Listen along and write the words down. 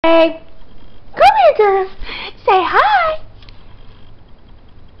Hey, come here, girl. Say hi.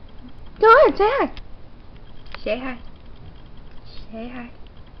 Go ahead, say hi. Say hi. Say hi.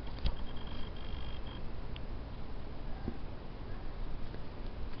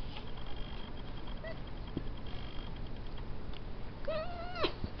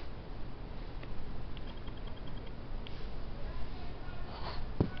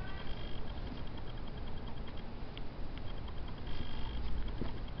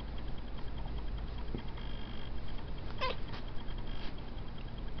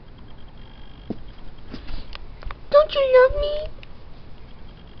 Don't you love me?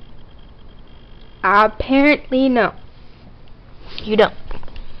 Apparently no. You don't.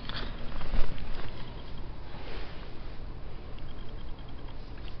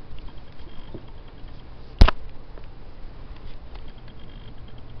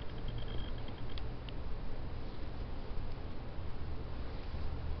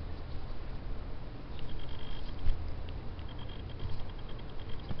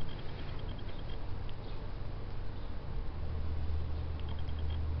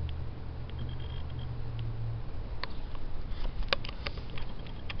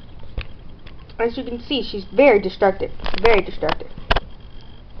 As you can see, she's very distracted. Very distracted.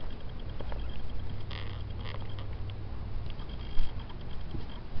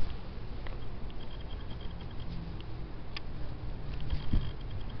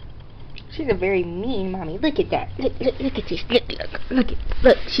 She's a very mean mommy. Look at that. Look at this. Look.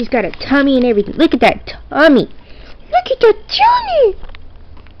 She's got a tummy and everything. Look at that tummy. Look at the tummy.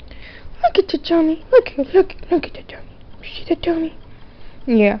 Look at the tummy. Look at the tummy. See the tummy?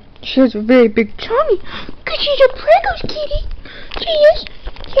 Yeah, she has a very big tummy. Cause she's a prego kitty. She is.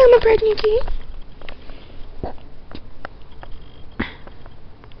 Yeah, I'm a pregnant kitty.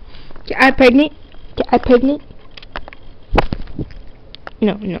 Yeah, I'm pregnant. Yeah, I'm pregnant.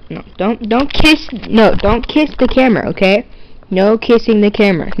 No. Don't kiss. No, don't kiss the camera, okay? No kissing the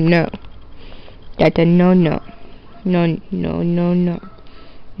camera. No. That's a no. No.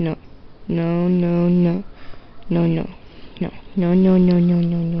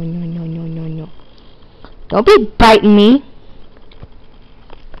 Don't be biting me.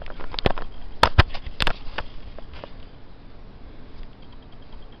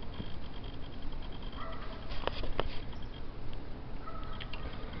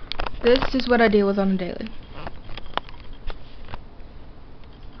 This is what I deal with on a daily.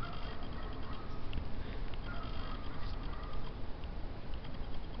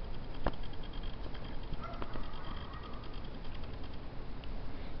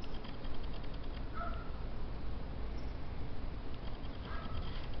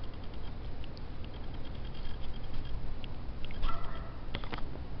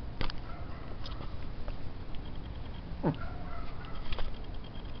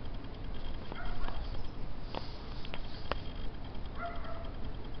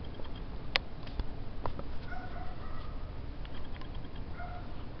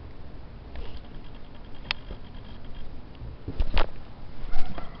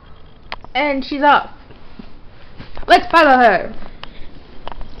 And she's off. Let's follow her.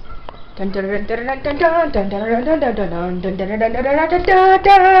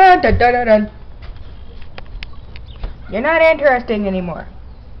 You're not interesting anymore.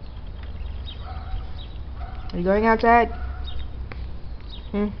 Are you going outside?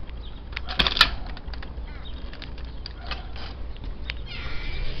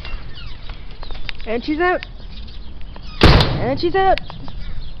 And she's out. And she's out.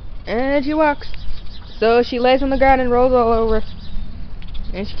 And she walks. So she lays on the ground and rolls all over.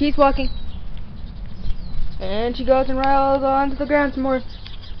 And she keeps walking. And she goes and rolls onto the ground some more.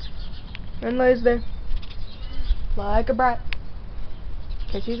 And lays there. Like a brat.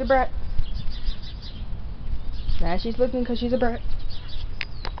 Because she's a brat. Now she's looking because she's a brat.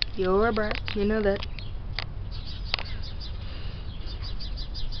 You're a brat. You know that.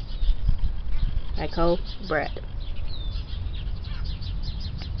 I call brat.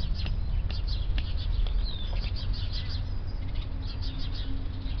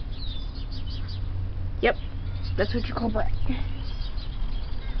 Yep, that's what you call brat.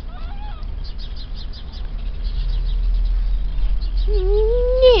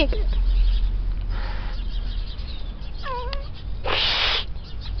 Nigga.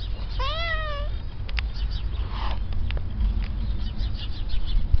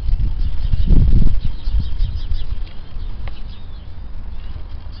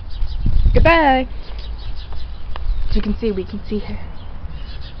 Goodbye. As you can see, we can see her.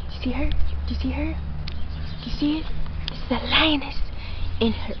 Do you see her? Do you see her? Do you see it? This is a lioness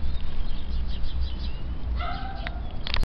in her